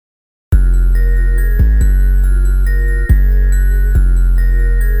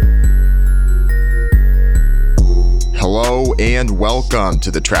and welcome to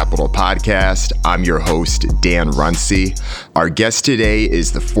the Trapital Podcast. I'm your host, Dan Runcie. Our guest today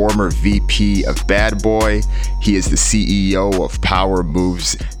is the former VP of Bad Boy. He is the CEO of Power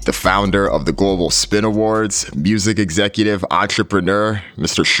Moves, the founder of the Global Spin Awards, music executive, entrepreneur,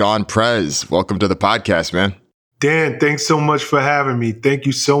 Mr. Sean Prez. Welcome to the podcast, man. Dan, thanks so much for having me. Thank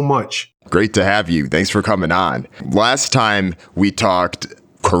you so much. Great to have you. Thanks for coming on. Last time we talked,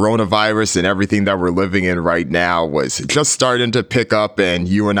 coronavirus and everything that we're living in right now was just starting to pick up, and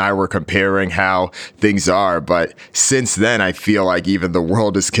you and I were comparing how things are. But since then, I feel like even the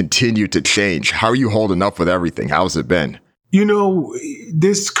world has continued to change. How are you holding up with everything? How's it been? You know,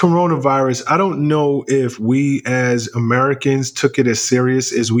 this coronavirus, I don't know if we as Americans took it as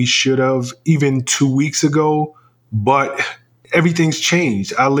serious as we should have even 2 weeks ago, but everything's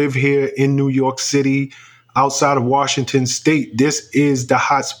changed. I live here in New York City, outside of Washington State. This is the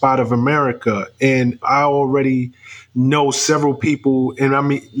hot spot of America. And I already know several people, and I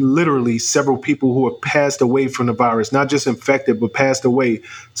mean literally several people who have passed away from the virus, not just infected, but passed away.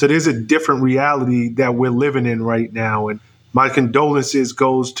 So there's a different reality that we're living in right now. And my condolences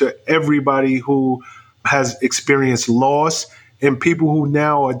goes to everybody who has experienced loss and people who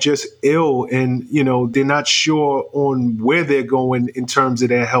now are just ill and, you know, they're not sure on where they're going in terms of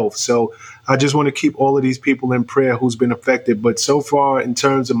their health. So I just want to keep all of these people in prayer who's been affected. But so far, in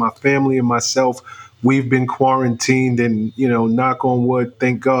terms of my family and myself, we've been quarantined and, you know, knock on wood,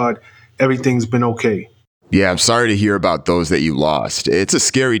 thank God, everything's been okay. Yeah, I'm sorry to hear about those that you lost. It's a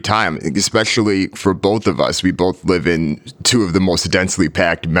scary time, especially for both of us. We both live in two of the most densely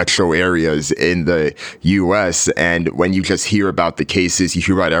packed metro areas in the U.S. And when you just hear about the cases, you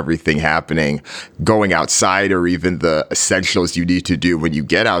hear about everything happening, going outside or even the essentials you need to do when you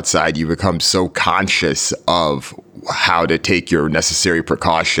get outside, you become so conscious of how to take your necessary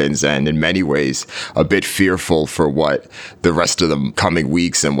precautions, and in many ways a bit fearful for what the rest of the coming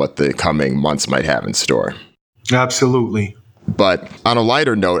weeks and what the coming months might have in store. Absolutely. But on a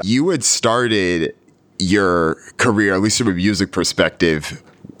lighter note, you had started your career, at least from a music perspective,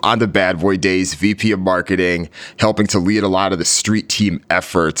 on the Bad Boy days, VP of marketing, helping to lead a lot of the street team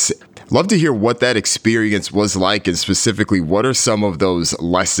efforts. Love to hear what that experience was like, and specifically, what are some of those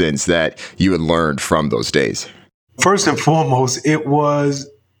lessons that you had learned from those days? First and foremost, it was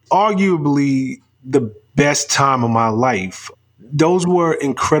arguably the best time of my life. Those were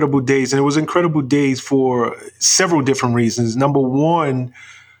incredible days, and it was incredible days for several different reasons. Number one,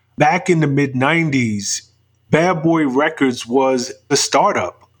 back in the mid-90s, Bad Boy Records was a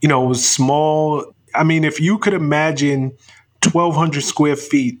startup. You know, it was small. I mean, if you could imagine 1,200 square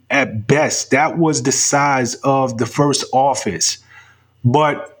feet at best, that was the size of the first office.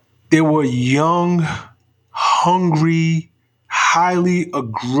 But there were young, hungry, highly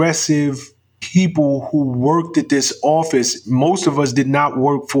aggressive people who worked at this office. Most of us did not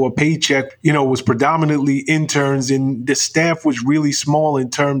work for a paycheck. You know, it was predominantly interns, and the staff was really small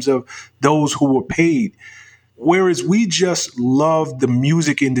in terms of those who were paid. Whereas we just loved the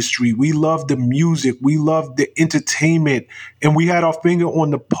music industry. We loved the music. We loved the entertainment. And we had our finger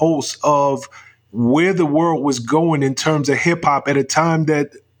on the pulse of where the world was going in terms of hip hop at a time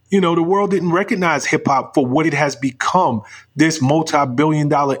that, you know, the world didn't recognize hip hop for what it has become, this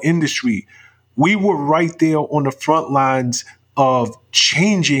multi-billion-dollar industry. We were right there on the front lines of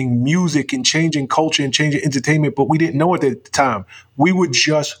changing music and changing culture and changing entertainment, but we didn't know it at the time. We were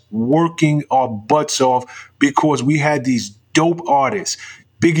just working our butts off because we had these dope artists,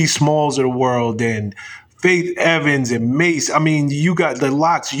 Biggie Smalls of the world and Faith Evans and Mace. I mean, you got the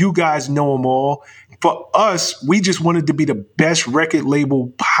Lox, you guys know them all. For us, we just wanted to be the best record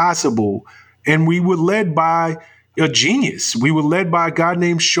label possible. And we were led by a genius. We were led by a guy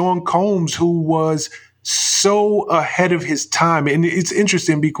named Sean Combs, who was so ahead of his time. And it's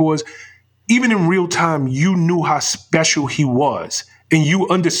interesting because even in real time, you knew how special he was. And you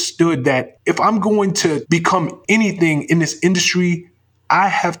understood that if I'm going to become anything in this industry, I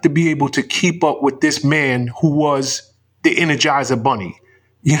have to be able to keep up with this man who was the Energizer Bunny.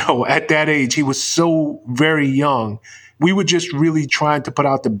 You know, at that age, he was so very young. We were just really trying to put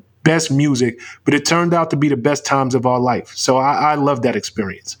out the best music, but it turned out to be the best times of our life. So I love that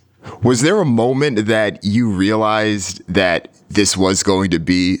experience. Was there a moment that you realized that this was going to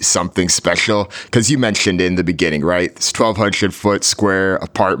be something special? Because you mentioned in the beginning, right? This 1,200 foot square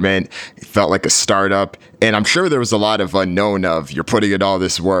apartment, it felt like a startup. And I'm sure there was a lot of unknown of you're putting in all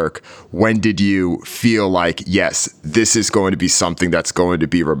this work. When did you feel like, yes, this is going to be something that's going to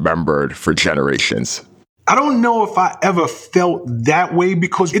be remembered for generations? I don't know if I ever felt that way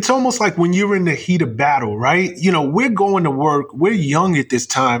because it's almost like when you're in the heat of battle, right? You know, we're going to work. We're young at this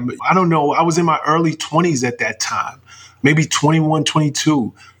time. I don't know. I was in my early 20s at that time. maybe 21,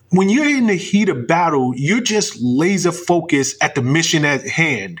 22. When you're in the heat of battle, you're just laser focused at the mission at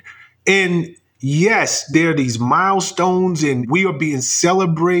hand. And yes, there are these milestones and we are being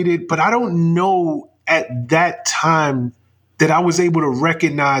celebrated, but I don't know at that time that I was able to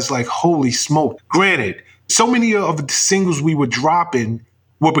recognize, like, holy smoke. Granted, so many of the singles we were dropping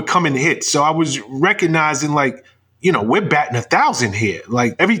were becoming hits. So I was recognizing, like, we're batting 1,000 here.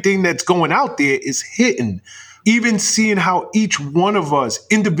 Like, everything that's going out there is hitting. Even seeing how each one of us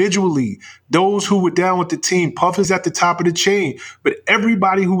individually, those who were down with the team, Puff is at the top of the chain, but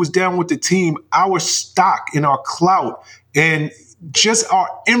everybody who was down with the team, our stock and our clout and just our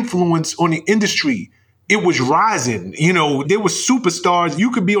influence on the industry, it was rising. There were superstars. You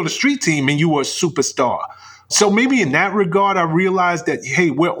could be on the street team and you were a superstar. So maybe in that regard, I realized that,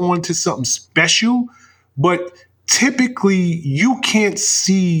 hey, we're on to something special, but typically you can't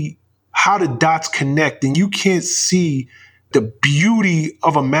see how the dots connect and you can't see the beauty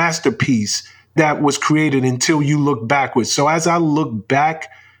of a masterpiece that was created until you look backwards. So as I look back,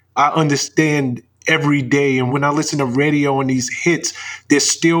 I understand every day. And when I listen to radio and these hits, they're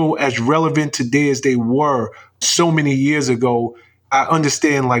still as relevant today as they were so many years ago. I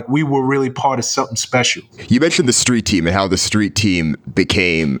understand, like, we were really part of something special. You mentioned the street team and how the street team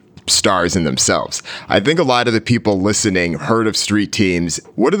became stars in themselves. I think a lot of the people listening heard of street teams.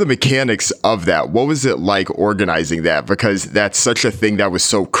 What are the mechanics of that? What was it like organizing that? Because that's such a thing that was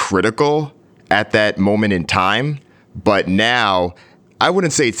so critical at that moment in time. But now, I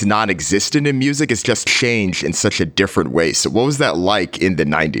wouldn't say it's non-existent in music. It's just changed in such a different way. So what was that like in the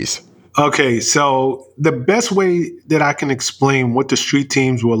 90s? Okay, so the best way that I can explain what the street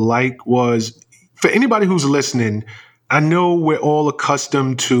teams were like was, for anybody who's listening, I know we're all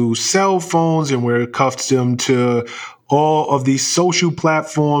accustomed to cell phones and we're accustomed to all of these social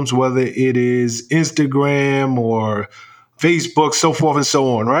platforms, whether it is Instagram or Facebook, so forth and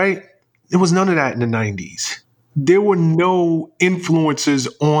so on, right? There was none of that in the 90s. There were no influencers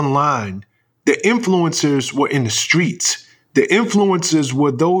online. The influencers were in the streets. The influencers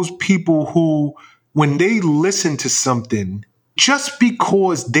were those people who, when they listened to something, just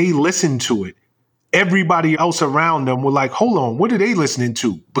because they listened to it, everybody else around them were like, hold on, what are they listening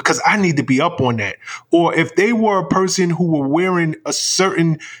to? Because I need to be up on that. Or if they were a person who were wearing a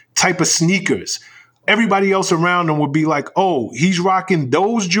certain type of sneakers, everybody else around them would be like, oh, he's rocking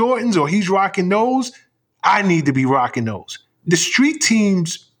those Jordans or he's rocking those. I need to be rocking those. The street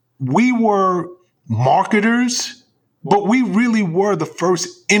teams, we were marketers, but we really were the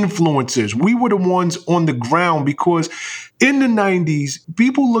first influencers. We were the ones on the ground because in the 90s,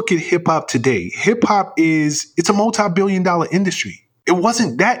 people look at hip hop today. Hip hop it's a multi-billion-dollar industry. It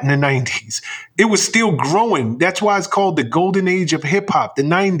wasn't that in the 90s. It was still growing. That's why it's called the golden age of hip hop, the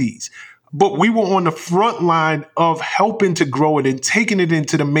 90s. But we were on the front line of helping to grow it and taking it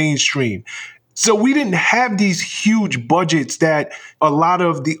into the mainstream. So we didn't have these huge budgets that a lot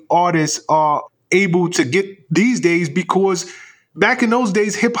of the artists are able to get these days, because back in those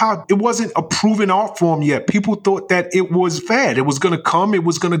days, hip hop, it wasn't a proven art form yet. People thought that it was fad. It was going to come. It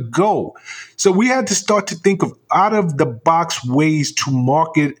was going to go. So we had to start to think of out of the box ways to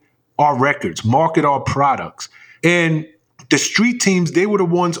market our records, market our products. And the street teams, they were the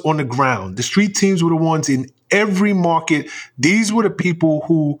ones on the ground. The street teams were the ones in every market. These were the people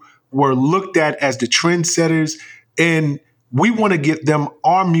who were looked at as the trendsetters, and we want to get them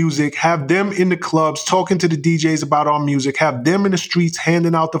our music, have them in the clubs talking to the DJs about our music, have them in the streets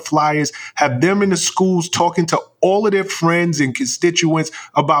handing out the flyers, have them in the schools talking to all of their friends and constituents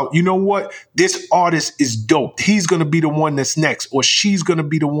about, you know what, this artist is dope. He's going to be the one that's next, or she's going to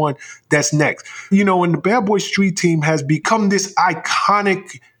be the one that's next. And the Bad Boy Street Team has become this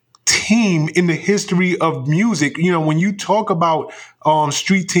iconic team in the history of music. When you talk about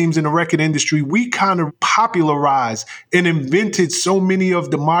street teams in the record industry, we kind of popularized and invented so many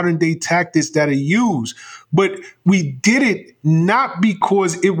of the modern day tactics that are used. But we did it not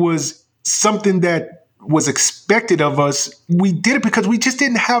because it was something that was expected of us. We did it because we just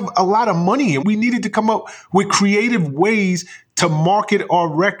didn't have a lot of money and we needed to come up with creative ways to market our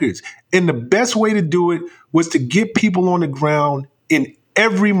records. And the best way to do it was to get people on the ground in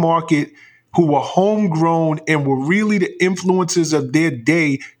every market who were homegrown and were really the influencers of their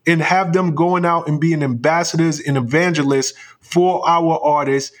day, and have them going out and being ambassadors and evangelists for our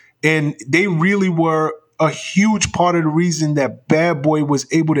artists. And they really were a huge part of the reason that Bad Boy was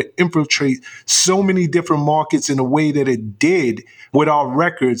able to infiltrate so many different markets in a way that it did with our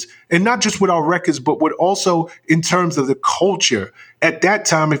records. And not just with our records, but with also in terms of the culture. At that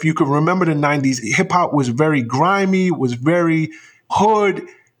time, if you can remember the 90s, hip hop was very grimy, was very hood.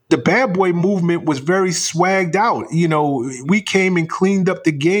 the bad boy movement was very swagged out. You know, we came and cleaned up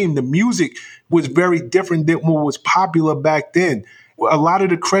the game. The music was very different than what was popular back then. A lot of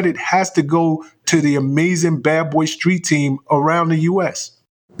the credit has to go to the amazing bad boy street team around the U.S.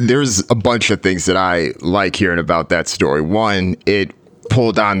 There's a bunch of things that I like hearing about that story. One, it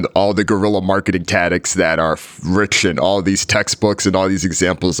pulled on all the guerrilla marketing tactics that are rich in all these textbooks and all these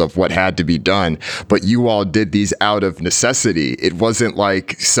examples of what had to be done. But you all did these out of necessity. It wasn't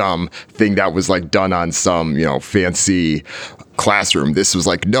like something that was like done on some, fancy classroom. This was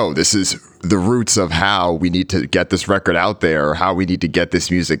like, no, this is the roots of how we need to get this record out there, or how we need to get this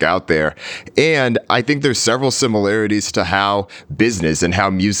music out there. And I think there's several similarities to how business and how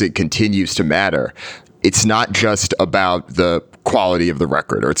music continues to matter. It's not just about the quality of the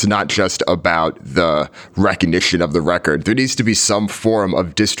record, or it's not just about the recognition of the record. There needs to be some form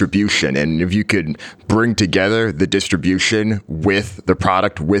of distribution. And if you could bring together the distribution with the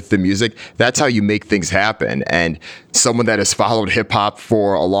product, with the music, that's how you make things happen. And someone that has followed hip hop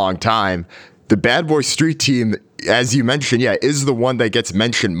for a long time, the Bad Boy Street Team, as you mentioned, is the one that gets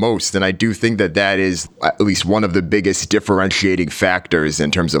mentioned most. And I do think that that is at least one of the biggest differentiating factors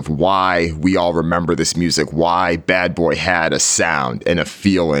in terms of why we all remember this music, why Bad Boy had a sound and a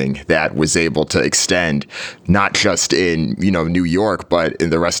feeling that was able to extend not just in, New York, but in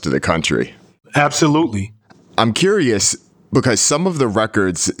the rest of the country. Absolutely. I'm curious, because some of the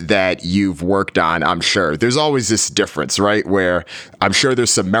records that you've worked on, I'm sure there's always this difference, right? Where I'm sure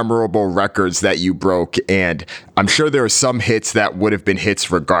there's some memorable records that you broke, and I'm sure there are some hits that would have been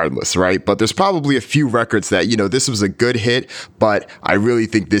hits regardless, right? But there's probably a few records that, this was a good hit, but I really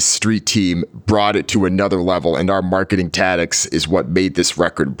think this street team brought it to another level, and our marketing tactics is what made this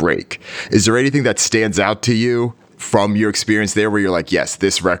record break. Is there anything that stands out to you from your experience there where you're like, yes,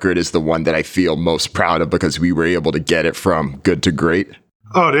 this record is the one that I feel most proud of because we were able to get it from good to great?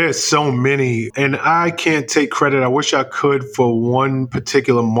 Oh, there's so many. And I can't take credit. I wish I could for one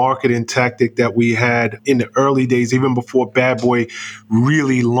particular marketing tactic that we had in the early days, even before Bad Boy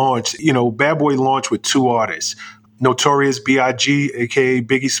really launched. Bad Boy launched with two artists, Notorious B.I.G., aka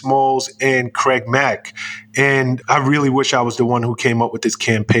Biggie Smalls, and Craig Mack. And I really wish I was the one who came up with this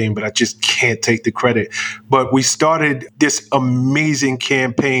campaign, but I just can't take the credit. But we started this amazing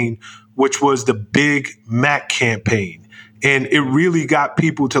campaign, which was the Big Mac campaign. And it really got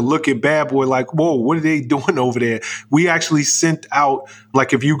people to look at Bad Boy like, whoa, what are they doing over there? We actually sent out,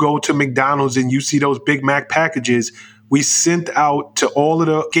 like if you go to McDonald's and you see those Big Mac packages, we sent out to all of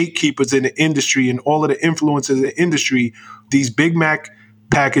the gatekeepers in the industry and all of the influencers in the industry these Big Mac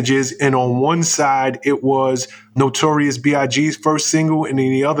packages. And on one side, it was Notorious B.I.G.'s first single. And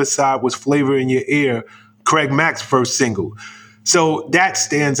then the other side was Flavor in Your Ear, Craig Mack's first single. So that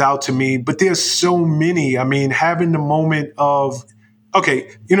stands out to me. But there's so many. I mean, having the moment of,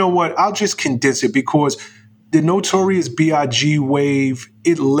 okay, you know what? I'll just condense it because the Notorious B.I.G. wave,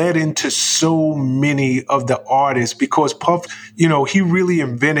 it led into so many of the artists because Puff, he really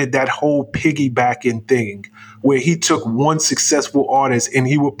invented that whole piggybacking thing where he took one successful artist and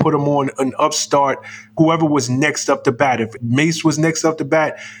he would put them on an upstart, whoever was next up to bat. If Mace was next up to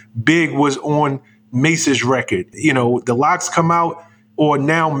bat, Big was on Mace's record. The Lox come out, or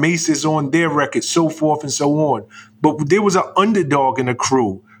now Mace is on their record, so forth and so on. But there was an underdog in the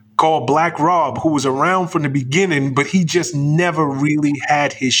crew called Black Rob, who was around from the beginning, but he just never really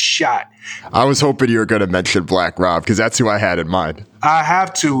had his shot. I was hoping you were going to mention Black Rob because that's who I had in mind. I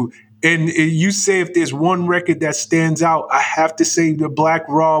have to. And you say if there's one record that stands out, I have to say the Black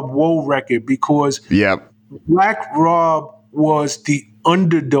Rob Whoa record because Black Rob was the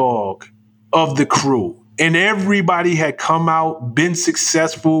underdog of the crew. And everybody had come out, been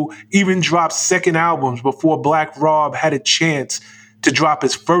successful, even dropped second albums before Black Rob had a chance to drop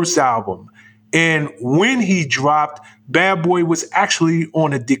his first album. And when he dropped, Bad Boy was actually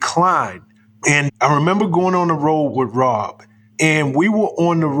on a decline. And I remember going on the road with Rob, and we were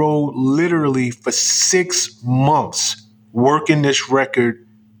on the road literally for 6 months working this record.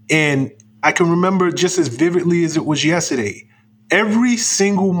 And I can remember just as vividly as it was yesterday, every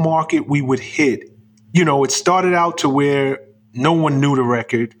single market we would hit, it started out to where no one knew the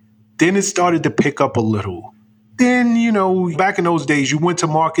record. Then it started to pick up a little. Then, back in those days, you went to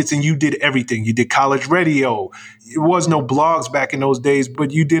markets and you did everything. You did college radio. It was no blogs back in those days,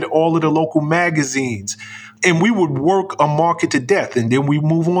 but you did all of the local magazines. And we would work a market to death, and then we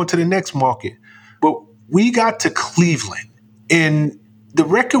move on to the next market. But we got to Cleveland, and the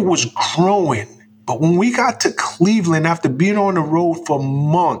record was growing. But when we got to Cleveland, after being on the road for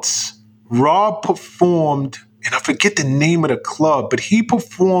months, Rob performed, and I forget the name of the club, but he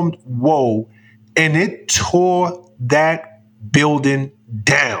performed Whoa, and it tore that building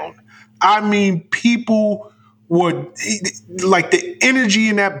down. I mean, people were like the energy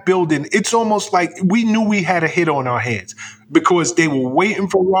in that building. It's almost like we knew we had a hit on our hands because they were waiting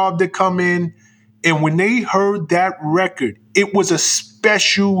for Rob to come in. And when they heard that record, it was a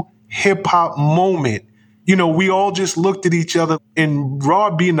special hip hop moment. You know, we all just looked at each other, and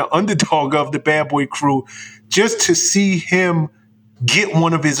Rob being the underdog of the Bad Boy Crew, just to see him get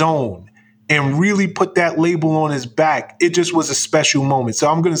one of his own and really put that label on his back, it just was a special moment. So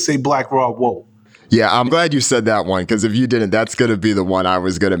I'm going to say Black Rob Woe. Yeah, I'm glad you said that one, because if you didn't, that's going to be the one I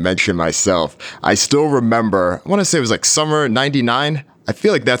was going to mention myself. I still remember, I want to say it was like summer 99. I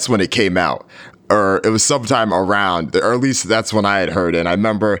feel like that's when it came out. Or it was sometime around, or at least that's when I had heard it. And I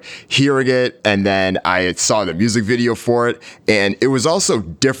remember hearing it, and then I saw the music video for it. And it was also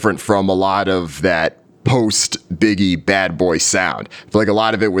different from a lot of that post Biggie Bad Boy sound. I feel like a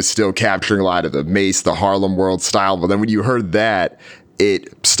lot of it was still capturing a lot of the Mace, the Harlem World style. But then when you heard that, it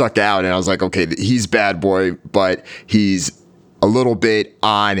stuck out, and I was like, okay, he's Bad Boy, but he's a little bit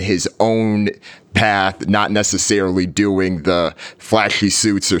on his own path, not necessarily doing the flashy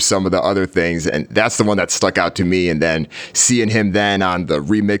suits or some of the other things. And that's the one that stuck out to me. And then seeing him then on the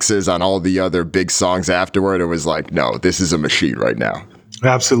remixes on all the other big songs afterward, it was like, no, this is a machine right now.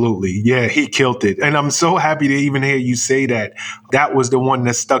 Absolutely. Yeah, he killed it. And I'm so happy to even hear you say that. That was the one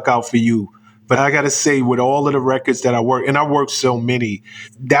that stuck out for you. But I got to say, with all of the records that I worked, and I worked so many,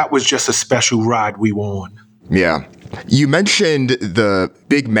 that was just a special ride we were on. Yeah. You mentioned the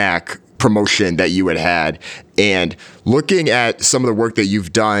Big Mac promotion that you had, and looking at some of the work that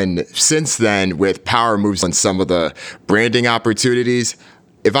you've done since then with Power Moves and some of the branding opportunities,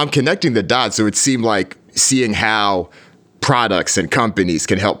 if I'm connecting the dots, it would seem like seeing how products and companies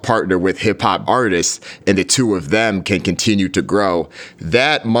can help partner with hip hop artists and the two of them can continue to grow.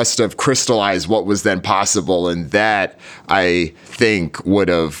 That must have crystallized what was then possible, and that I think would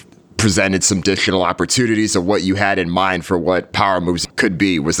have presented some additional opportunities of what you had in mind for what Power Moves could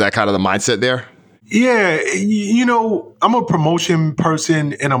be. Was that kind of the mindset there? Yeah, you know, I'm a promotion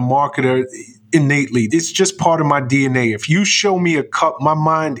person and a marketer innately. It's just part of my DNA. If you show me a cup, my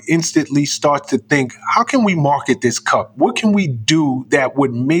mind instantly starts to think, how can we market this cup? What can we do that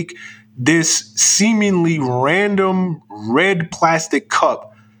would make this seemingly random red plastic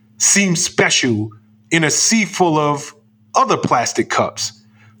cup seem special in a sea full of other plastic cups?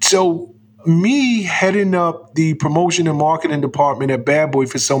 So me heading up the promotion and marketing department at Bad Boy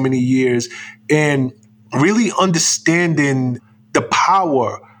for so many years and really understanding the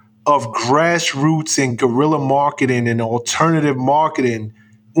power of grassroots and guerrilla marketing and alternative marketing.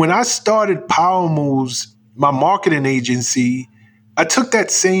 When I started Power Moves, my marketing agency, I took that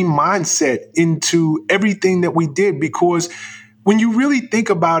same mindset into everything that we did, because when you really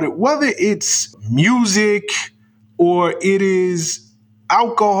think about it, whether it's music or it is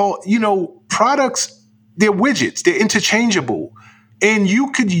alcohol, you know, products, they're widgets, they're interchangeable. And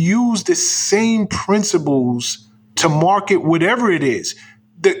you could use the same principles to market whatever it is.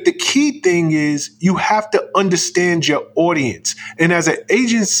 The key thing is you have to understand your audience. And as an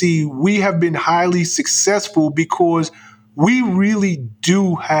agency, we have been highly successful because we really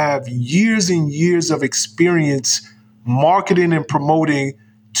do have years and years of experience marketing and promoting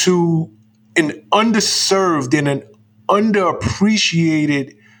to an underserved and an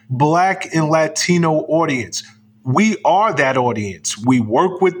underappreciated Black and Latino audience. We are that audience. We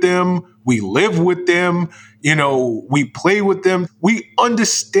work with them. We live with them. You know, we play with them. We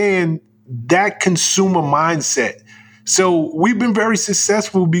understand that consumer mindset. So we've been very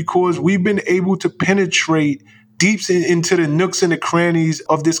successful because we've been able to penetrate deep into the nooks and the crannies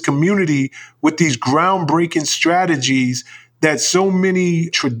of this community with these groundbreaking strategies that so many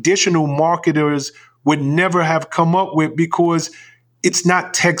traditional marketers would never have come up with, because it's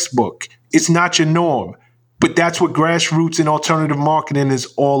not textbook. It's not your norm. But that's what grassroots and alternative marketing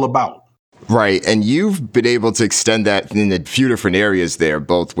is all about. Right. And you've been able to extend that in a few different areas there,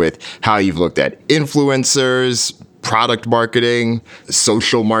 both with how you've looked at influencers, product marketing,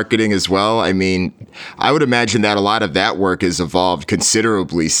 social marketing as well. I mean, I would imagine that a lot of that work has evolved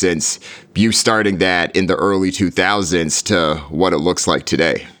considerably since you starting that in the early 2000s to what it looks like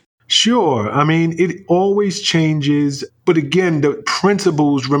today. Sure. I mean, it always changes, but again, the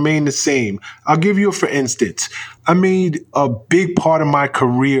principles remain the same. I'll give you for instance. I made a big part of my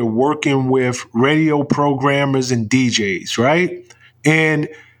career working with radio programmers and DJs, right? And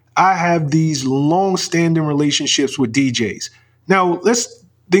I have these long-standing relationships with DJs. Now, let's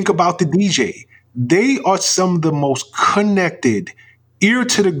think about the DJ. They are some of the most connected, ear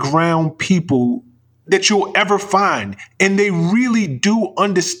to the ground people that you'll ever find. And they really do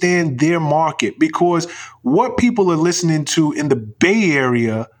understand their market, because what people are listening to in the Bay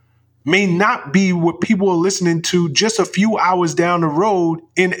Area may not be what people are listening to just a few hours down the road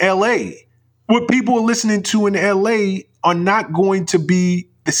in LA. What people are listening to in LA are not going to be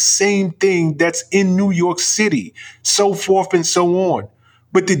the same thing that's in New York City, so forth and so on.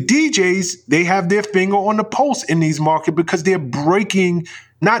 But the DJs, they have their finger on the pulse in these markets, because they're breaking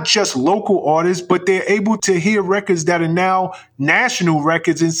not just local artists, but they're able to hear records that are now national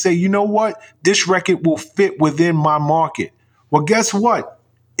records and say, you know what, this record will fit within my market. Well, guess what?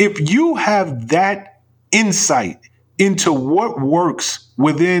 If you have that insight into what works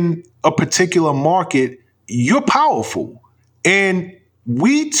within a particular market, you're powerful. And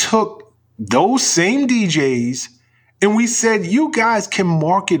we took those same DJs and we said, you guys can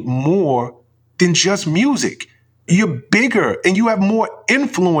market more than just music. You're bigger and you have more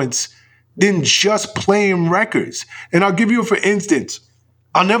influence than just playing records. And I'll give you, for instance,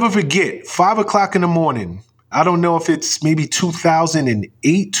 I'll never forget, 5 o'clock in the morning. I don't know if it's maybe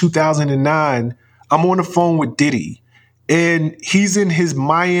 2008, 2009. I'm on the phone with Diddy, and he's in his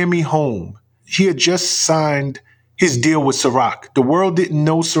Miami home. He had just signed his deal with Ciroc. The world didn't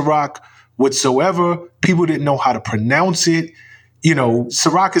know Ciroc whatsoever. People didn't know how to pronounce it. You know,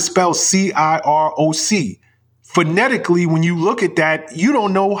 Ciroc is spelled C-I-R-O-C. Phonetically, when you look at that, you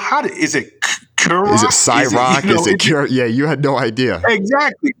don't know how to, is it Ciroc? Is it Ciroc? Is it Ciroc? Yeah, you had no idea.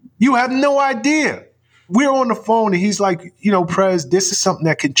 Exactly. You have no idea. We're on the phone and he's like, you know, Prez, this is something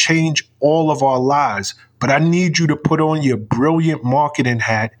that can change all of our lives, but I need you to put on your brilliant marketing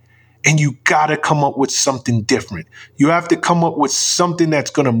hat and you got to come up with something different. You have to come up with something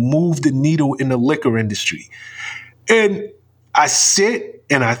that's going to move the needle in the liquor industry. And I sit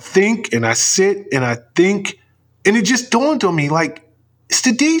and I think and I sit and I think, and it just dawned on me, like, it's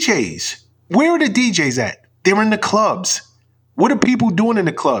the DJs. Where are the DJs at? They're in the clubs. What are people doing in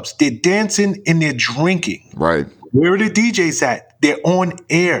the clubs? They're dancing and they're drinking. Right. Where are the DJs at? They're on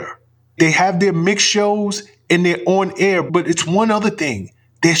air. They have their mix shows and they're on air. But it's one other thing.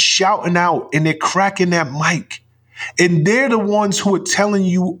 They're shouting out and they're cracking that mic. And they're the ones who are telling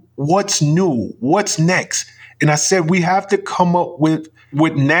you what's new, what's next. And I said, we have to come up with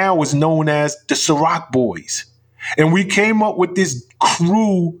what now is known as the Ciroc Boys. And we came up with this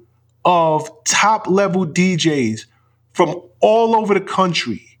crew of top-level DJs from all over the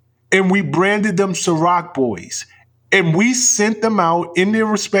country. And we branded them Ciroc Boys. And we sent them out in their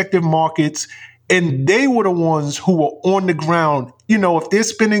respective markets. And they were the ones who were on the ground. You know, if they're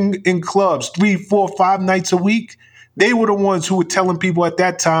spinning in clubs 3, 4, 5 nights a week, they were the ones who were telling people at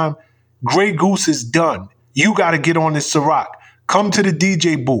that time, Grey Goose is done. You got to get on this Ciroc. Come to the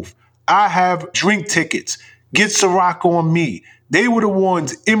DJ booth. I have drink tickets. Get Ciroc on me. They were the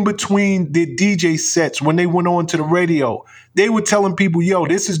ones in between the DJ sets when they went on to the radio. They were telling people, yo,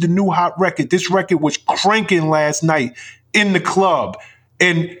 this is the new hot record. This record was cranking last night in the club.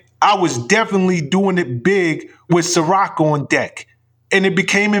 And I was definitely doing it big with Ciroc on deck. And it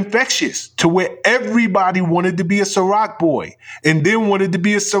became infectious to where everybody wanted to be a Ciroc boy and then wanted to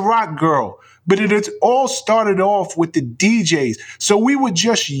be a Ciroc girl. But it has all started off with the DJs. So we were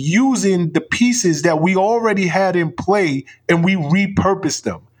just using the pieces that we already had in play and we repurposed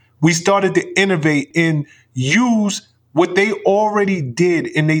them. We started to innovate and use what they already did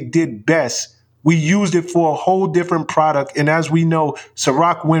and they did best. We used it for a whole different product. And as we know,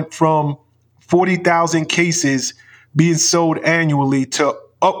 Ciroc went from 40,000 cases being sold annually to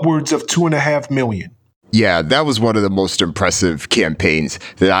upwards of 2.5 million. Yeah, that was one of the most impressive campaigns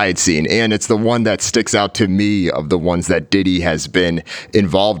that I had seen. And it's the one that sticks out to me of the ones that Diddy has been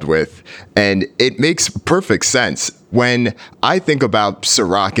involved with. And it makes perfect sense. When I think about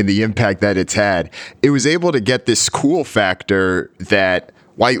Ciroc and the impact that it's had, it was able to get this cool factor that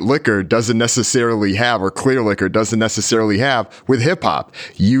white liquor doesn't necessarily have, or clear liquor doesn't necessarily have with hip hop.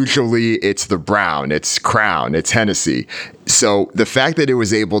 Usually it's the Brown, it's Crown, it's Hennessy. So the fact that it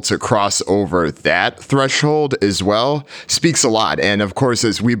was able to cross over that threshold as well speaks a lot. And of course,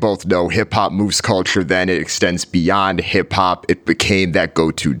 as we both know, hip hop moves culture, then it extends beyond hip hop. It became that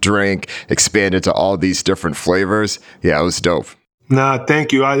go-to drink, expanded to all these different flavors. Yeah, it was dope. Nah,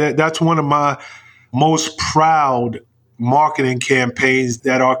 thank you. That's one of my most proud marketing campaigns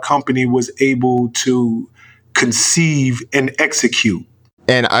that our company was able to conceive and execute.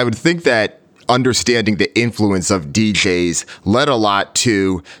 And I would think that understanding the influence of DJs led a lot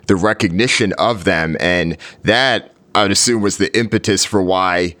to the recognition of them. And that, I would assume, was the impetus for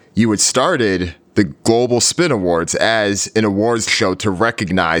why you had started the Global Spin Awards as an awards show to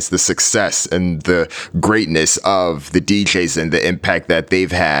recognize the success and the greatness of the DJs and the impact that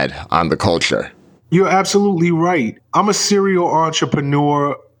they've had on the culture. You're absolutely right. I'm a serial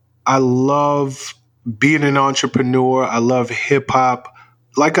entrepreneur. I love being an entrepreneur. I love hip hop.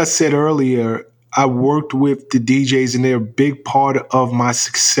 Like I said earlier, I worked with the DJs and they're a big part of my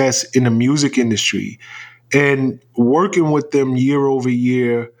success in the music industry. And working with them year over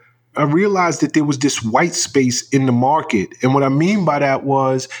year, I realized that there was this white space in the market. And what I mean by that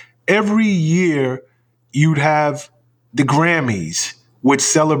was every year you'd have the Grammys, which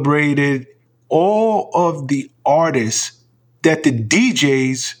celebrated all of the artists that the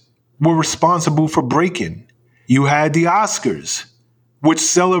DJs were responsible for breaking. You had the Oscars, which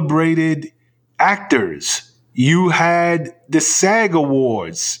celebrated actors. You had the SAG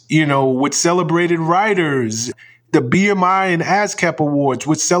Awards, which celebrated writers. The BMI and ASCAP Awards,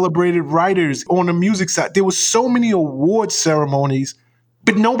 which celebrated writers on the music side. There were so many award ceremonies,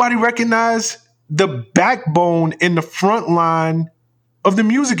 but nobody recognized the backbone in the front line of the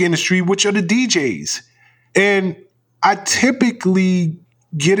music industry, which are the DJs. And I typically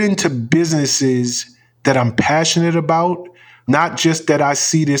get into businesses that I'm passionate about, not just that I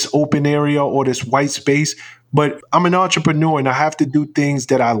see this open area or this white space, but I'm an entrepreneur and I have to do things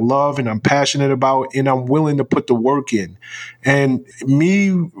that I love and I'm passionate about and I'm willing to put the work in. And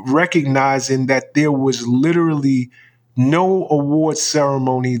me recognizing that there was literally no award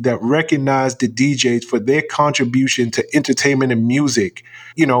ceremony that recognized the DJs for their contribution to entertainment and music.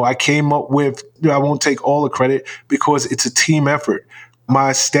 I came up with, I won't take all the credit because it's a team effort.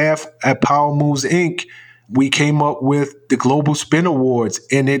 My staff at Power Moves Inc., we came up with the Global Spin Awards,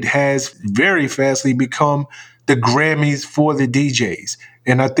 and it has very fastly become the Grammys for the DJs.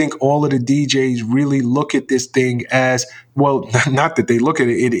 And I think all of the DJs really look at this thing as, well, not that they look at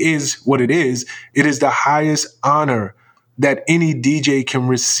it, it is what it is. It is the highest honor that any DJ can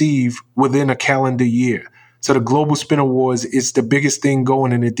receive within a calendar year. So the Global Spin Awards is the biggest thing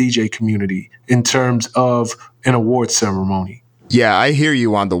going in the DJ community in terms of an award ceremony. Yeah, I hear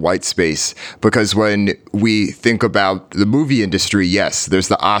you on the white space because when we think about the movie industry, yes, there's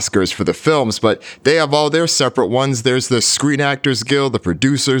the Oscars for the films, but they have all their separate ones. There's the Screen Actors Guild, the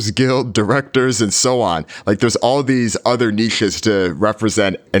Producers Guild, directors, and so on. Like there's all these other niches to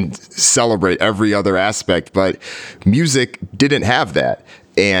represent and celebrate every other aspect, but music didn't have that.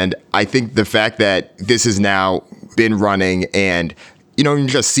 And I think the fact that this has now been running and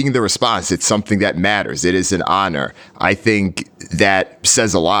just seeing the response, it's something that matters. It is an honor. I think that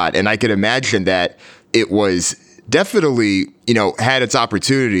says a lot. And I could imagine that it was definitely, had its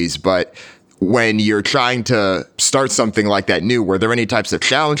opportunities, but when you're trying to start something like that new, were there any types of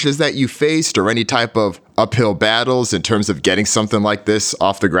challenges that you faced or any type of uphill battles in terms of getting something like this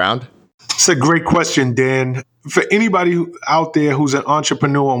off the ground? It's a great question, Dan. For anybody out there who's an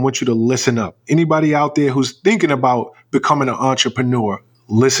entrepreneur, I want you to listen up. Anybody out there who's thinking about becoming an entrepreneur,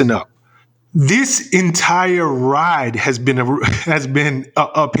 listen up. This entire ride has been an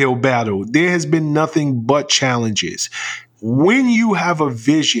uphill battle. There has been nothing but challenges. When you have a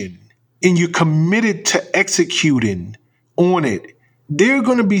vision and you're committed to executing on it, there are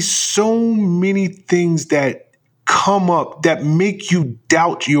going to be so many things that come up that make you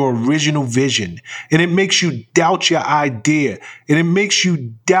doubt your original vision, and it makes you doubt your idea, and it makes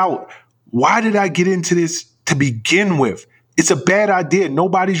you doubt, why did I get into this to begin with? It's a bad idea.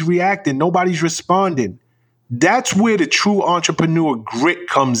 Nobody's reacting. Nobody's responding. That's where the true entrepreneur grit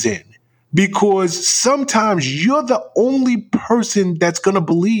comes in, because sometimes you're the only person that's going to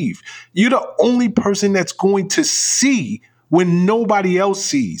believe. You're the only person that's going to see when nobody else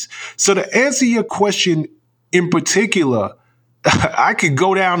sees. So to answer your question in particular, I could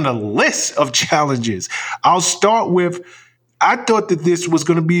go down the list of challenges. I'll start with, I thought that this was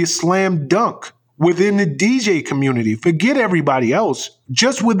going to be a slam dunk within the DJ community. Forget everybody else,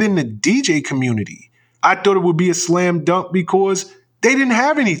 just within the DJ community. I thought it would be a slam dunk because they didn't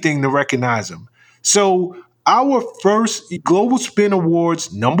have anything to recognize them. So our first Global Spin Awards,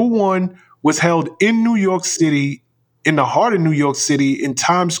 #1, was held in New York City, in the heart of New York City, in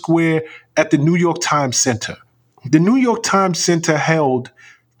Times Square at the New York Times Center. The New York Times Center held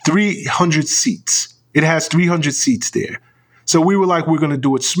 300 seats. It has 300 seats there. So we were like, we're going to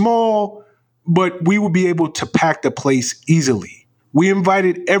do it small, but we would be able to pack the place easily. We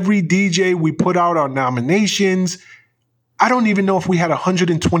invited every DJ. We put out our nominations. I don't even know if we had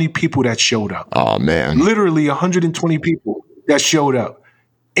 120 people that showed up. Oh, man. Literally 120 people that showed up.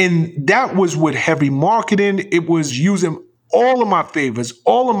 And that was with heavy marketing. It was using all of my favors,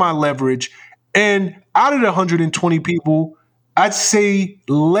 all of my leverage. And out of the 120 people, I'd say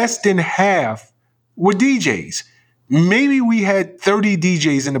less than half were DJs. Maybe we had 30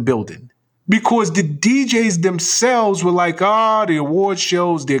 DJs in the building. because the DJs themselves were like, the award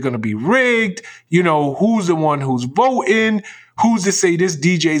shows, they're going to be rigged. Who's the one who's voting? Who's to say this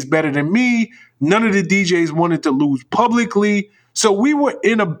DJ is better than me? None of the DJs wanted to lose publicly. So we were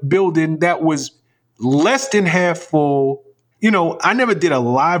in a building that was less than half full. I never did a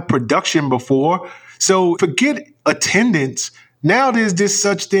live production before. So forget attendance. Now there's this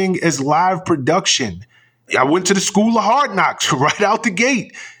such thing as live production. I went to the School of Hard Knocks right out the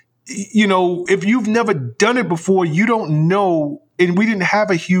gate. If you've never done it before, you don't know, and we didn't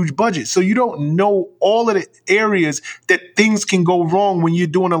have a huge budget. So you don't know all of the areas that things can go wrong when you're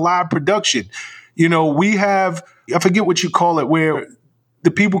doing a live production. We have, I forget what you call it, where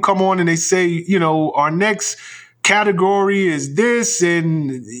the people come on and they say, our next category is this,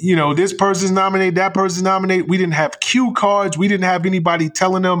 and, this person's nominated, that person's nominated. We didn't have cue cards. We didn't have anybody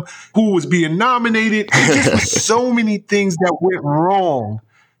telling them who was being nominated. It just was so many things that went wrong.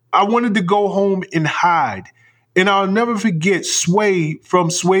 I wanted to go home and hide. And I'll never forget Sway from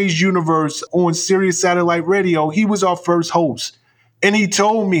Sway's Universe on Sirius Satellite Radio. He was our first host. And he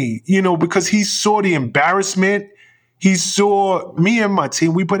told me, because he saw the embarrassment, he saw me and my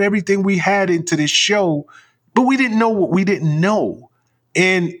team, we put everything we had into this show, but we didn't know what we didn't know.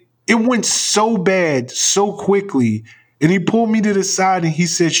 And it went so bad so quickly. And he pulled me to the side and he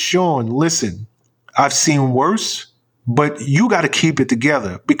said, Sean, listen, I've seen worse, but you got to keep it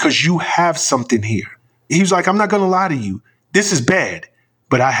together because you have something here. He was like, I'm not going to lie to you. This is bad,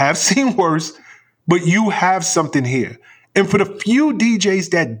 but I have seen worse, but you have something here. And for the few DJs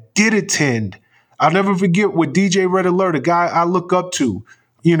that did attend, I'll never forget what DJ Red Alert, a guy I look up to,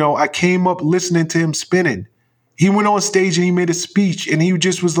 I came up listening to him spinning. He went on stage and he made a speech and he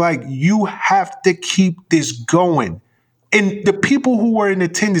just was like, you have to keep this going. And the people who were in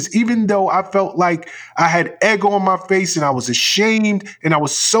attendance, even though I felt like I had egg on my face and I was ashamed and I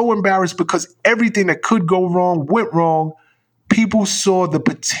was so embarrassed because everything that could go wrong went wrong, people saw the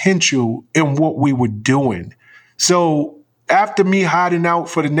potential in what we were doing. So after me hiding out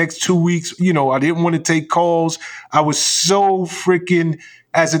for the next 2 weeks, I didn't want to take calls. I was so freaking,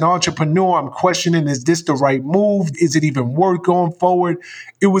 as an entrepreneur, I'm questioning, is this the right move? Is it even worth going forward?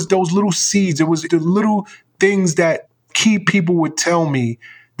 It was those little seeds. It was the little things that key people would tell me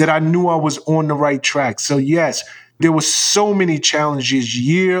that I knew I was on the right track. So yes, there were so many challenges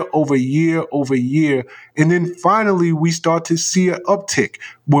year over year over year. And then finally, we start to see an uptick.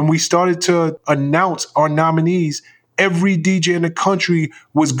 When we started to announce our nominees, every DJ in the country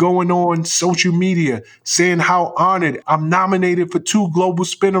was going on social media saying how honored I'm nominated for 2 Global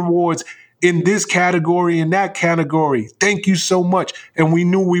Spin Awards in this category and that category. Thank you so much. And we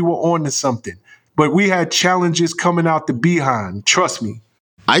knew we were on to something. But we had challenges coming out the behind. Trust me.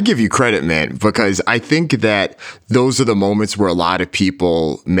 I give you credit, man, because I think that those are the moments where a lot of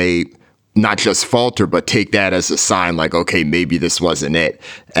people may not just falter, but take that as a sign like, okay, maybe this wasn't it.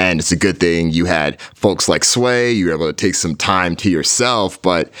 And it's a good thing you had folks like Sway, you were able to take some time to yourself.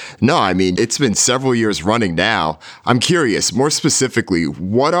 But no, I mean, it's been several years running now. I'm curious, more specifically,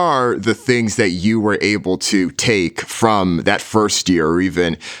 what are the things that you were able to take from that first year or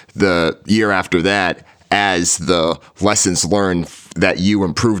even the year after that as the lessons learned that you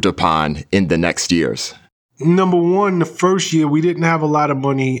improved upon in the next years? Number one, the first year, we didn't have a lot of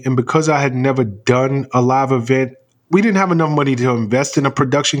money. And because I had never done a live event, we didn't have enough money to invest in a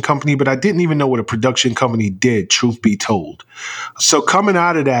production company, but I didn't even know what a production company did, truth be told. So coming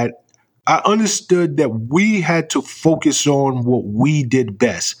out of that, I understood that we had to focus on what we did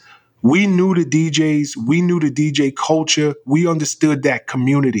best. We knew the DJs, we knew the DJ culture, we understood that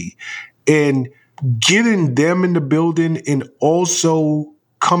community. And getting them in the building and also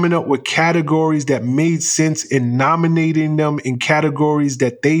coming up with categories that made sense and nominating them in categories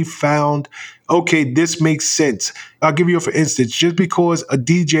that they found, okay, this makes sense. I'll give you for instance, just because a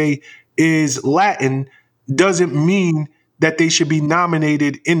DJ is Latin doesn't mean that they should be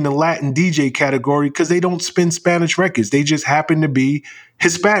nominated in the Latin DJ category because they don't spin Spanish records. They just happen to be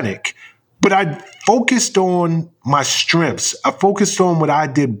Hispanic. But I focused on my strengths. I focused on what I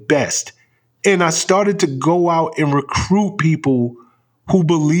did best. And I started to go out and recruit people who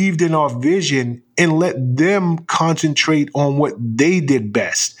believed in our vision and let them concentrate on what they did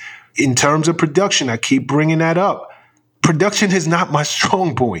best. In terms of production, I keep bringing that up. Production is not my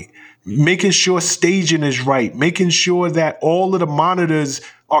strong point. Making sure staging is right, making sure that all of the monitors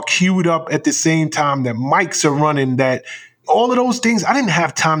are queued up at the same time, that mics are running, that all of those things, I didn't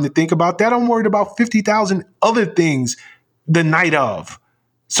have time to think about that. I'm worried about 50,000 other things the night of.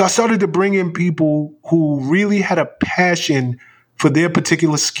 So I started to bring in people who really had a passion for their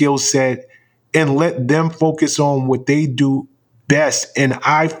particular skill set and let them focus on what they do best and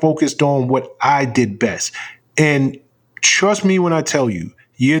I focused on what I did best. And trust me when I tell you,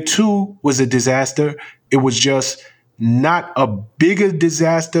 year 2 was a disaster. It was just not a bigger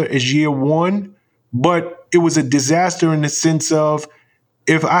disaster as year 1, but it was a disaster in the sense of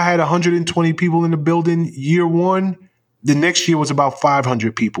if I had 120 people in the building year 1, the next year was about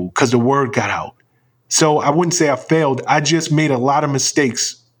 500 people because the word got out. So I wouldn't say I failed. I just made a lot of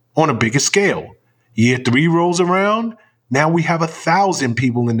mistakes on a bigger scale. Year 3 rolls around. Now we have 1,000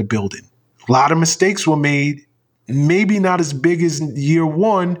 people in the building. A lot of mistakes were made. Maybe not as big as year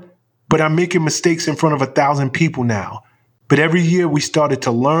 1, but I'm making mistakes in front of 1,000 people now. But every year we started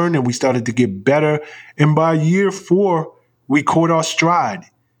to learn and we started to get better. And by year 4, we caught our stride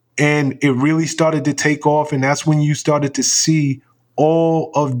and it really started to take off. And that's when you started to see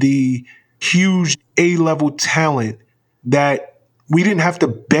all of the huge A-level talent that we didn't have to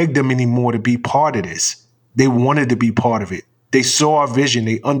beg them anymore to be part of this. They wanted to be part of it. They saw our vision.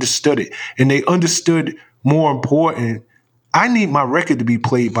 They understood it. And they understood, more important, I need my record to be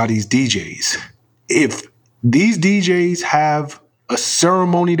played by these DJs. If these DJs have a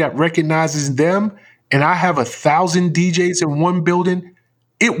ceremony that recognizes them and I have 1,000 DJs in one building,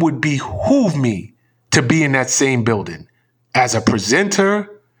 it would behoove me to be in that same building as a presenter,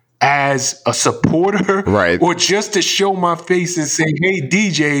 as a supporter, Right. or just to show my face and say, hey,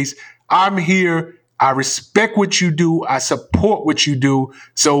 DJs, I'm here. I respect what you do. I support what you do.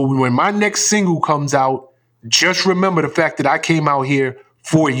 So when my next single comes out, just remember the fact that I came out here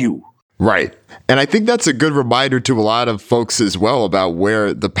for you. Right. And I think that's a good reminder to a lot of folks as well about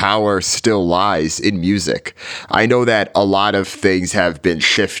where the power still lies in music. I know that a lot of things have been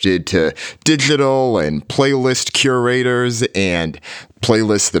shifted to digital and playlist curators and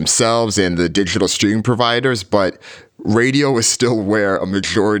playlists themselves and the digital streaming providers, but radio is still where a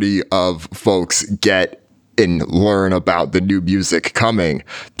majority of folks get and learn about the new music coming.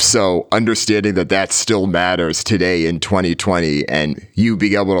 So understanding that that still matters today in 2020 and you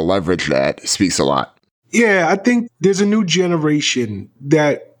being able to leverage that speaks a lot. Yeah, I think there's a new generation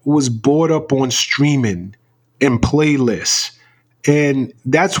that was brought up on streaming and playlists. And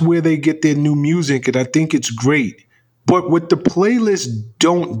that's where they get their new music. And I think it's great. But what the playlists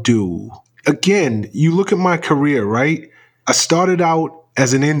don't do, again, you look at my career, right? I started out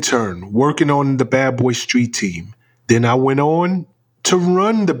as an intern working on the Bad Boy Street Team. Then I went on to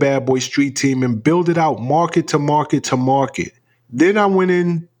run the Bad Boy Street Team and build it out market to market to market. Then I went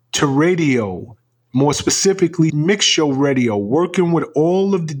into radio, more specifically mix show radio, working with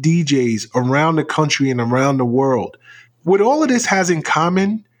all of the DJs around the country and around the world. What all of this has in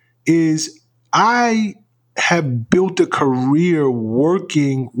common is I have built a career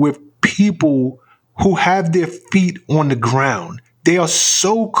working with people who have their feet on the ground. They are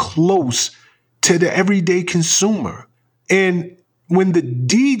so close to the everyday consumer. And when the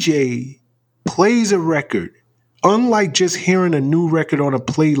DJ plays a record, unlike just hearing a new record on a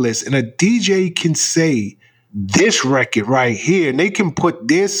playlist, and a DJ can say, this record right here, and they can put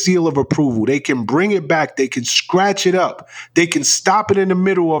their seal of approval. They can bring it back. They can scratch it up. They can stop it in the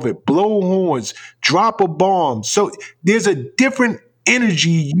middle of it, blow horns, drop a bomb. So there's a different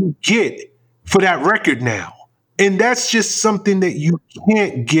energy you get for that record now. And that's just something that you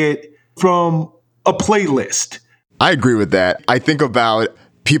can't get from a playlist. I agree with that. I think about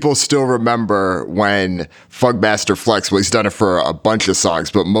people still remember when Funkmaster Flex, well, he's done it for a bunch of songs,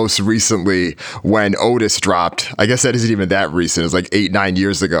 but most recently when Otis dropped, I guess that isn't even that recent, it's like 8-9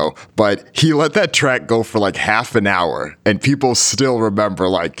 years ago, but he let that track go for like half an hour and people still remember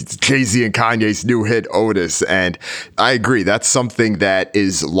like Jay-Z and Kanye's new hit Otis. And I agree, that's something that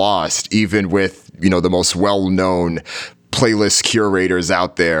is lost even with, you know, the most well-known playlist curators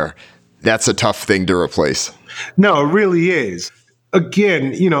out there. That's a tough thing to replace. No, it really is.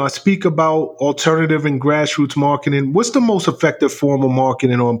 Again, you know, I speak about alternative and grassroots marketing. What's the most effective form of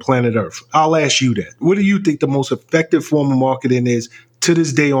marketing on planet Earth? I'll ask you that. What do you think the most effective form of marketing is to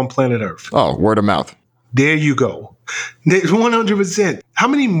this day on planet Earth? Oh, word of mouth. There you go. 100%. How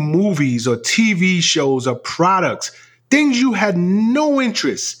many movies or TV shows or products, things you had no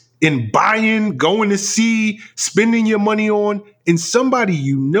interest in buying, going to see, spending your money on, and somebody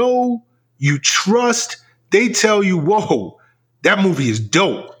you know, you trust, they tell you, whoa, that movie is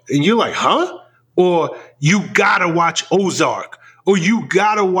dope. And you're like, huh? Or you gotta watch Ozark, or you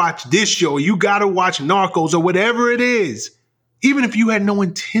gotta watch this show, or you gotta watch Narcos, or whatever it is. Even if you had no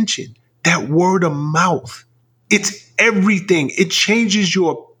intention, that word of mouth, it's everything. It changes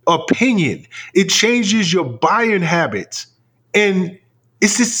your opinion. It changes your buying habits. And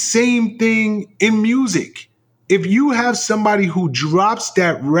it's the same thing in music. If you have somebody who drops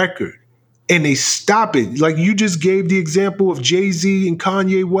that record and they stop it. Like you just gave the example of Jay-Z and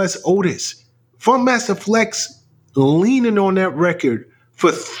Kanye West, Otis. Funkmaster Flex leaning on that record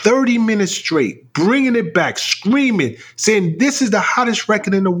for 30 minutes straight, bringing it back, screaming, saying this is the hottest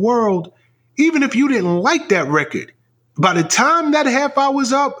record in the world. Even if you didn't like that record, by the time that half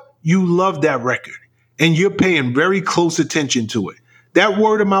hour's up, you love that record and you're paying very close attention to it. That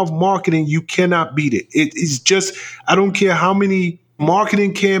word of mouth marketing, you cannot beat it. It is just, I don't care how many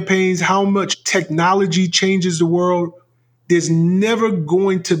marketing campaigns, how much technology changes the world. There's never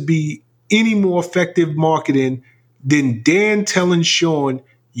going to be any more effective marketing than Dan telling Sean,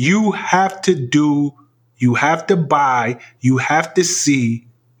 you have to do, you have to buy, you have to see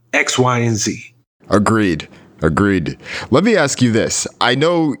X, Y, and Z. Agreed. Agreed. Let me ask you this. I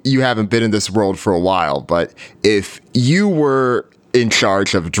know you haven't been in this world for a while, but if you were in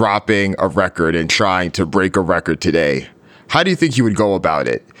charge of dropping a record and trying to break a record today, how do you think you would go about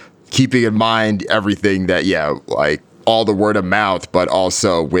it? Keeping in mind everything that, like all the word of mouth, but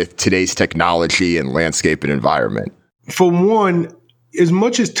also with today's technology and landscape and environment. For one, as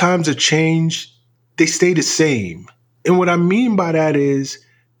much as times have changed, they stay the same. And what I mean by that is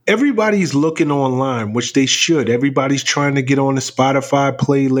everybody's looking online, which they should. Everybody's trying to get on the Spotify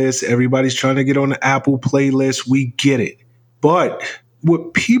playlist. Everybody's trying to get on the Apple playlist. We get it. But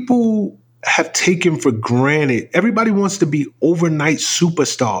what people have taken for granted, everybody wants to be overnight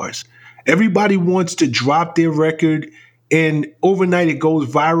superstars. Everybody wants to drop their record and overnight it goes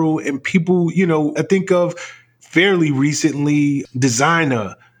viral. And people, I think of fairly recently,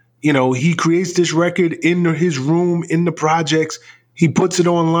 Designer, he creates this record in his room, in the projects. He puts it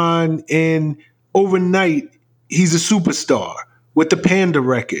online and overnight he's a superstar with the Panda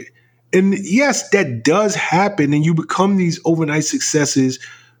record. And yes, that does happen and you become these overnight successes.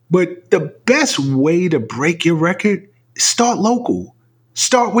 But the best way to break your record is start local.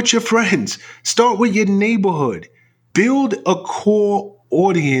 Start with your friends. Start with your neighborhood. Build a core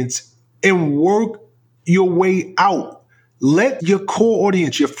audience and work your way out. Let your core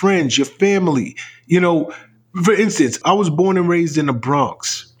audience, your friends, your family, for instance, I was born and raised in the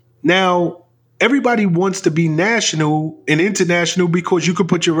Bronx. Now, everybody wants to be national and international because you can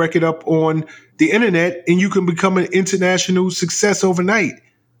put your record up on the internet and you can become an international success overnight.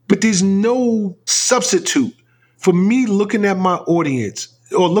 But there's no substitute for me looking at my audience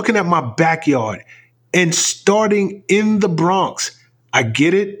or looking at my backyard and starting in the Bronx. I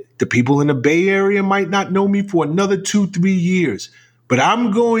get it. The people in the Bay Area might not know me for another 2-3 years, but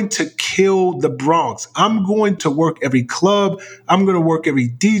I'm going to kill the Bronx. I'm going to work every club. I'm going to work every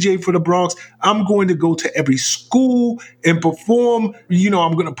DJ for the Bronx. I'm going to go to every school and perform.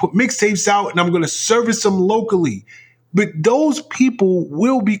 I'm going to put mixtapes out and I'm going to service them locally. But those people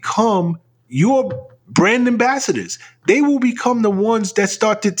will become your brand ambassadors. They will become the ones that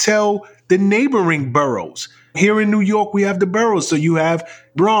start to tell the neighboring boroughs. Here in New York, we have the boroughs. So you have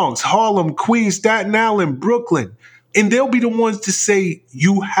Bronx, Harlem, Queens, Staten Island, Brooklyn. And they'll be the ones to say,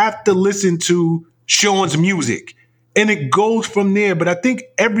 you have to listen to Sean's music. And it goes from there. But I think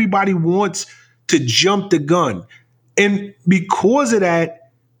everybody wants to jump the gun. And because of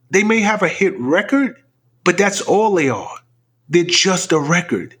that, they may have a hit record, but that's all they are. They're just a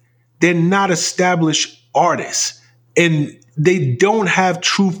record. They're not established artists. And they don't have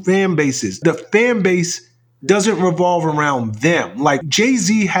true fan bases. The fan base doesn't revolve around them. Like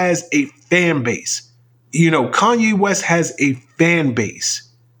Jay-Z has a fan base. Kanye West has a fan base.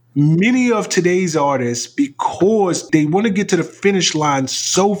 Many of today's artists, because they want to get to the finish line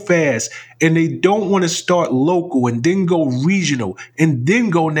so fast and they don't want to start local and then go regional and then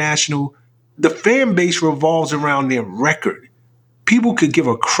go national, the fan base revolves around their record. People could give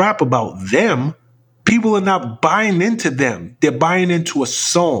a crap about them. People are not buying into them. They're buying into a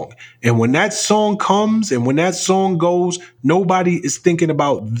song. And when that song comes and when that song goes, nobody is thinking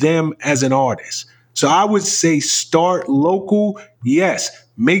about them as an artist. So I would say start local. Yes,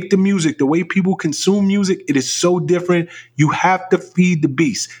 make the music. The way people consume music, it is so different. You have to feed the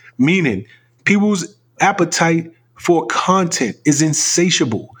beast, meaning people's appetite for content is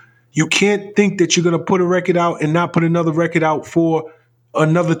insatiable. You can't think that you're going to put a record out and not put another record out for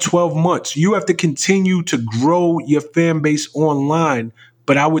another 12 months. You have to continue to grow your fan base online.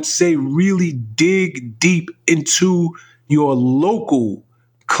 But I would say really dig deep into your local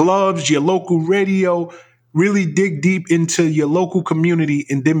clubs, your local radio, really dig deep into your local community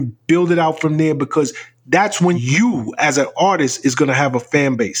and then build it out from there, because that's when you as an artist is going to have a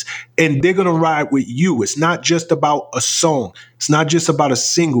fan base and they're going to ride with you. It's not just about a song. It's not just about a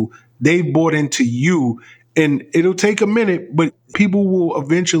single. They bought into you, and it'll take a minute, but people will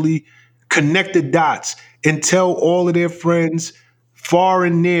eventually connect the dots and tell all of their friends, far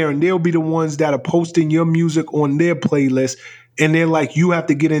and near, and they'll be the ones that are posting your music on their playlist. And they're like, you have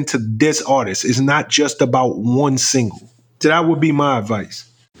to get into this artist. It's not just about one single. So that would be my advice.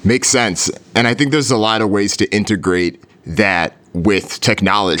 Makes sense. And I think there's a lot of ways to integrate that with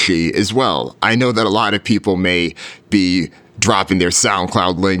technology as well. I know that a lot of people may be dropping their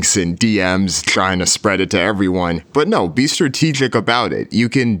SoundCloud links in DMs, trying to spread it to everyone. But no, be strategic about it. You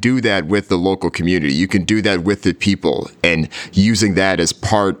can do that with the local community. You can do that with the people, and using that as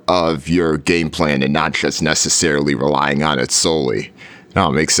part of your game plan and not just necessarily relying on it solely. No,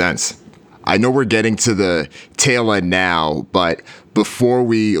 it makes sense. I know we're getting to the tail end now, but before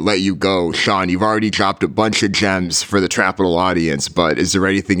we let you go, Sean, you've already dropped a bunch of gems for the Trapital audience, but is there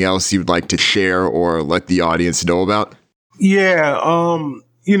anything else you'd like to share or let the audience know about? Yeah,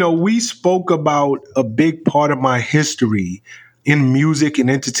 we spoke about a big part of my history in music and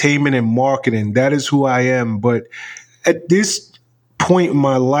entertainment and marketing. That is who I am. But at this point in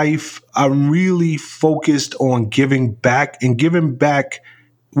my life, I'm really focused on giving back and giving back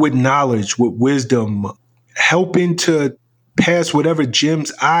with knowledge, with wisdom, helping to pass whatever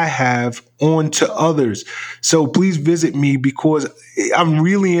gems I have on to others. So please visit me because I'm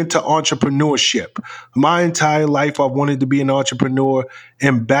really into entrepreneurship. My entire life, I wanted to be an entrepreneur.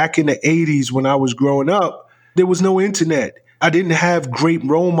 And back in the 80s, when I was growing up, there was no internet. I didn't have great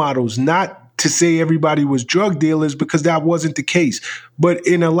role models, not to say everybody was drug dealers because that wasn't the case. But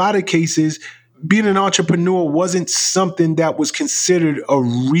in a lot of cases, being an entrepreneur wasn't something that was considered a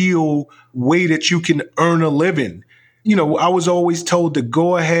real way that you can earn a living. I was always told to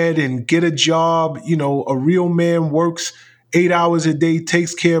go ahead and get a job. A real man works 8 hours a day,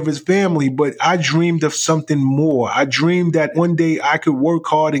 takes care of his family. But I dreamed of something more. I dreamed that one day I could work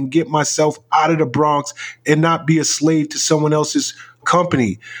hard and get myself out of the Bronx and not be a slave to someone else's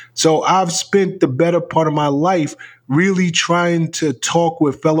company. So I've spent the better part of my life really trying to talk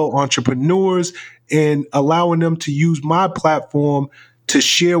with fellow entrepreneurs and allowing them to use my platform to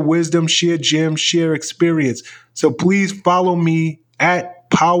share wisdom, share gems, share experience. So please follow me at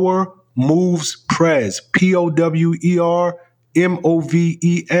Power Moves Prez,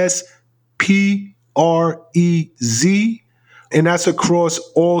 PowerMovesPrez. And that's across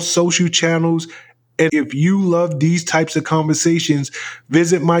all social channels. And if you love these types of conversations,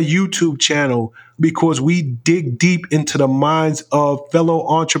 visit my YouTube channel because we dig deep into the minds of fellow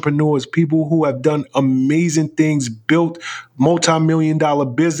entrepreneurs, people who have done amazing things, built multi-million-dollar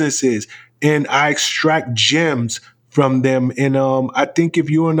businesses, and I extract gems from them. And I think if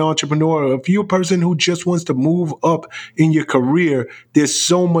you're an entrepreneur, if you're a person who just wants to move up in your career, there's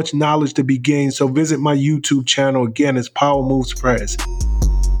so much knowledge to be gained. So visit my YouTube channel. Again, it's Power Moves Prez.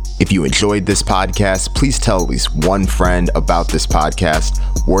 If you enjoyed this podcast, please tell at least one friend about this podcast.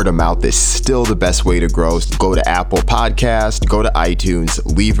 Word of mouth is still the best way to grow. Go to Apple Podcast, go to iTunes,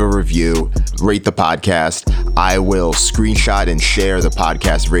 leave a review, rate the podcast. I will screenshot and share the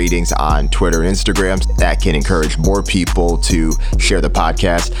podcast ratings on Twitter and Instagram. That can encourage more people to share the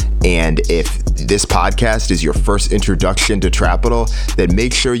podcast. And if this podcast is your first introduction to Trapital, then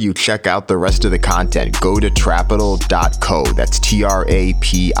make sure you check out the rest of the content. Go to trapital.co. That's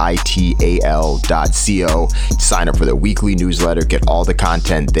TRAPITAL.co. Sign up for the weekly newsletter, get all the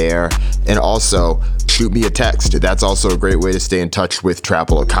content there. And also, shoot me a text. That's also a great way to stay in touch with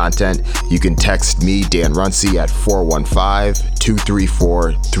Trapital content. You can text me, Dan Runcie, at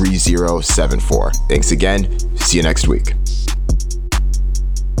 415-234-3074. Thanks again. See you next week.